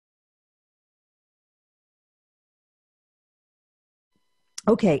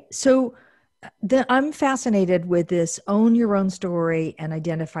Okay, so I'm fascinated with this own your own story and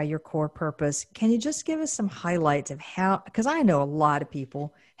identify your core purpose. Can you just give us some highlights of how, because I know a lot of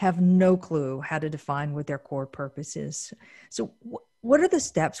people have no clue how to define what their core purpose is. So, what are the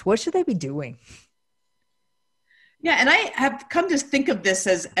steps? What should they be doing? Yeah, and I have come to think of this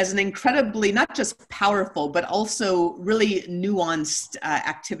as an incredibly not just powerful, but also really nuanced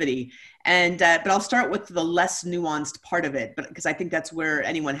activity. And but I'll start with the less nuanced part of it, but because I think that's where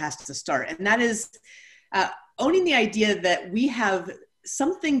anyone has to start, and that is uh, owning the idea that we have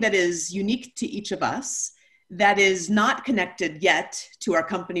something that is unique to each of us that is not connected yet to our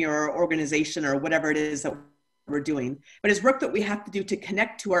company or our organization or whatever it is that we're doing, but is work that we have to do to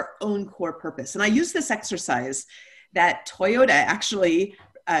connect to our own core purpose. And I use this exercise that Toyota actually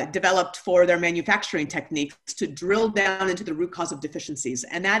developed for their manufacturing techniques to drill down into the root cause of deficiencies,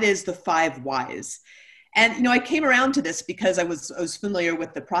 and that is the 5 whys. And I came around to this because I was familiar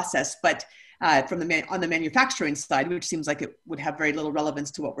with the process, but on the manufacturing side, which seems like it would have very little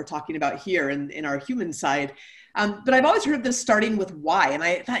relevance to what we're talking about here in our human side. But I've always heard this starting with why. And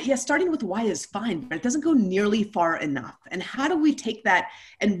I thought, yeah, starting with why is fine, but it doesn't go nearly far enough. And how do we take that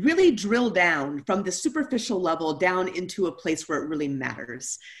and really drill down from the superficial level down into a place where it really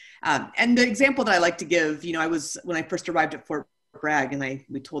matters? And the example that I like to give, when I first arrived at Fort Bragg, and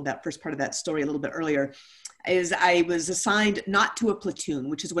we told that first part of that story a little bit earlier, is I was assigned not to a platoon,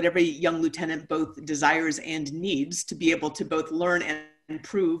 which is what every young lieutenant both desires and needs to be able to both learn and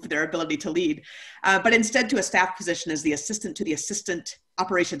improve their ability to lead, but instead to a staff position as the assistant to the assistant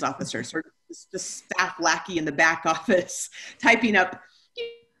operations officer, sort of the staff lackey in the back office, typing up,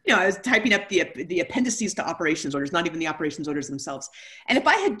 I was typing up the appendices to operations orders, not even the operations orders themselves. And if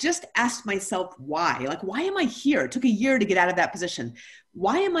I had just asked myself why, like, why am I here? It took a year to get out of that position.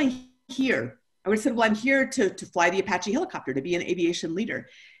 Why am I here? I would have said, well, I'm here to fly the Apache helicopter, to be an aviation leader.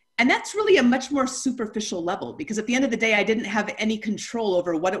 And that's really a much more superficial level, because at the end of the day, I didn't have any control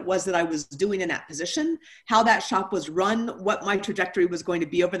over what it was that I was doing in that position, how that shop was run, what my trajectory was going to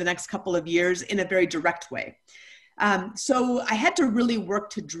be over the next couple of years in a very direct way. So I had to really work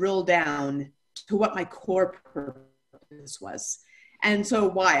to drill down to what my core purpose was. And so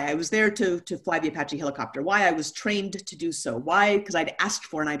why? I was there to fly the Apache helicopter. Why? I was trained to do so. Why? Because I'd asked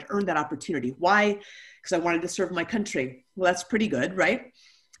for and I'd earned that opportunity. Why? Because I wanted to serve my country. Well, that's pretty good, right?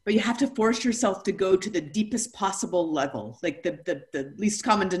 But you have to force yourself to go to the deepest possible level, like the least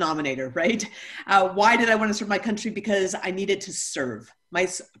common denominator, right? Why did I want to serve my country? Because I needed to serve. My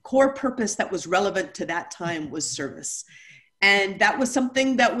core purpose that was relevant to that time was service. And that was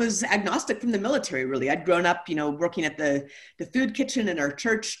something that was agnostic from the military, really. I'd grown up, working at the food kitchen in our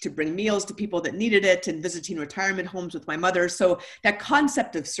church to bring meals to people that needed it, and visiting retirement homes with my mother. So that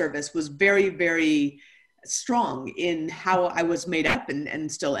concept of service was very, very strong in how I was made up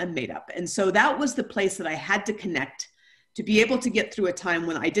and still am made up. And so that was the place that I had to connect to be able to get through a time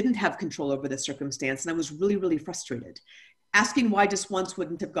when I didn't have control over the circumstance. And I was really, really frustrated. Asking why just once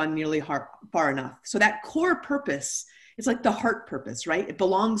wouldn't have gone nearly far enough. So that core purpose, it's like the heart purpose, right? It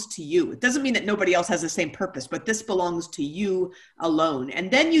belongs to you. It doesn't mean that nobody else has the same purpose, but this belongs to you alone.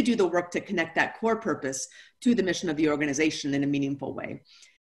 And then you do the work to connect that core purpose to the mission of the organization in a meaningful way.